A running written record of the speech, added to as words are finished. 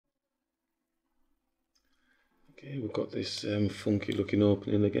Okay, we've got this funky looking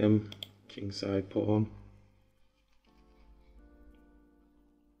opening again, kingside pawn.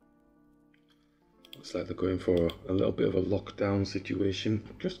 Looks like they're going for a little bit of a lockdown situation.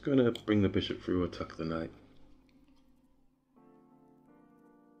 I'm just going to bring the bishop through, attack the knight.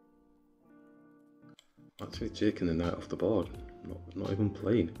 Actually taking the knight off the board, not even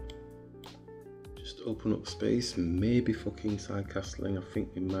playing. Just open up space, maybe for kingside castling. I think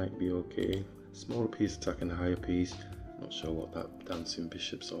it might be okay. Smaller piece attacking a higher piece. Not sure what that dancing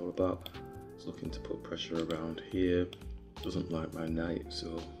bishop's all about. It's looking to put pressure around here. Doesn't like my knight,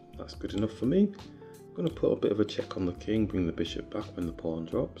 so that's good enough for me. I'm going to put a bit of a check on the king, bring the bishop back when the pawn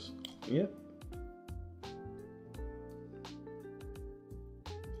drops. Yep.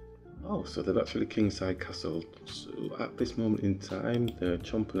 Oh, so they've actually kingside castled. So at this moment in time, they're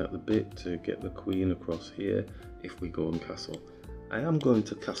chomping at the bit to get the queen across here if we go and castle. I am going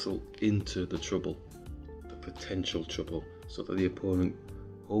to castle into the trouble, the potential trouble, so that the opponent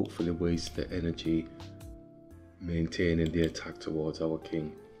hopefully wastes their energy maintaining the attack towards our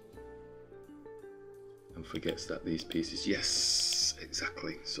king. And forgets that these pieces, yes,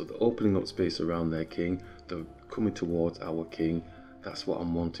 exactly. So they're opening up space around their king, they're coming towards our king. That's what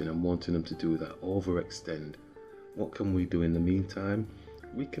I'm wanting. I'm wanting them to do that, overextend. What can we do in the meantime?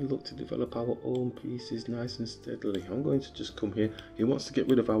 We can look to develop our own pieces nice and steadily. I'm going to just come here. He wants to get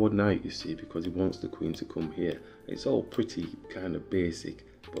rid of our knight, you see, because he wants the queen to come here. It's all pretty kind of basic,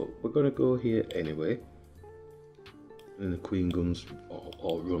 but we're going to go here anyway. And the queen guns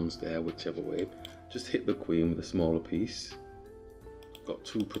or runs there, whichever way. Just hit the queen with a smaller piece. Got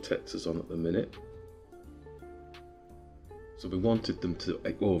two protectors on at the minute. So we wanted them to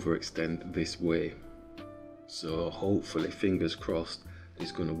overextend this way. So hopefully, fingers crossed,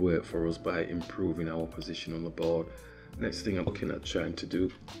 it's going to work for us by improving our position on the board. Next thing I'm looking at trying to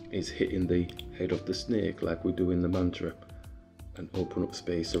do is hitting the head of the snake like we do in the mantra and open up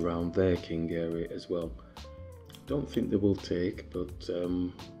space around their king area as well. Don't think they will take, but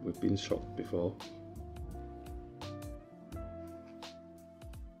we've been shocked before.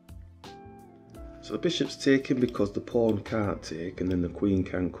 So the bishop's taken because the pawn can't take, and then the queen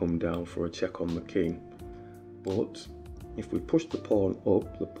can come down for a check on the king. But if we push the pawn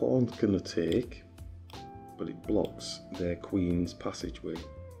up, the pawn's going to take, but it blocks their queen's passageway.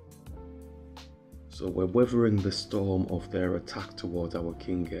 So we're weathering the storm of their attack towards our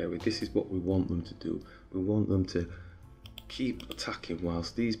king area. This is what we want them to do. We want them to keep attacking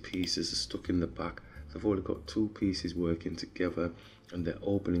whilst these pieces are stuck in the back. They've already got two pieces working together and they're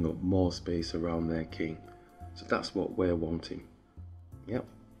opening up more space around their king. So that's what we're wanting. Yep.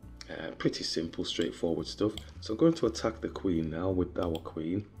 Pretty simple, straightforward stuff. So I'm going to attack the queen now with our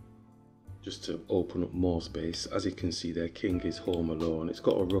queen, just to open up more space. As you can see, their king is home alone. It's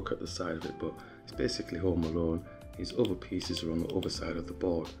got a rook at the side of it, but it's basically home alone. His other pieces are on the other side of the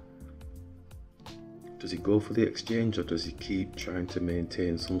board. Does he go for the exchange, or does he keep trying to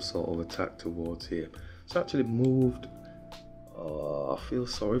maintain some sort of attack towards here? So actually moved. Oh, I feel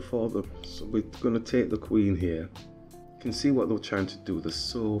sorry for them. So we're going to take the queen here. You can see what they're trying to do. They're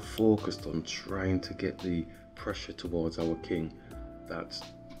so focused on trying to get the pressure towards our king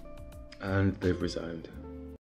and they've resigned.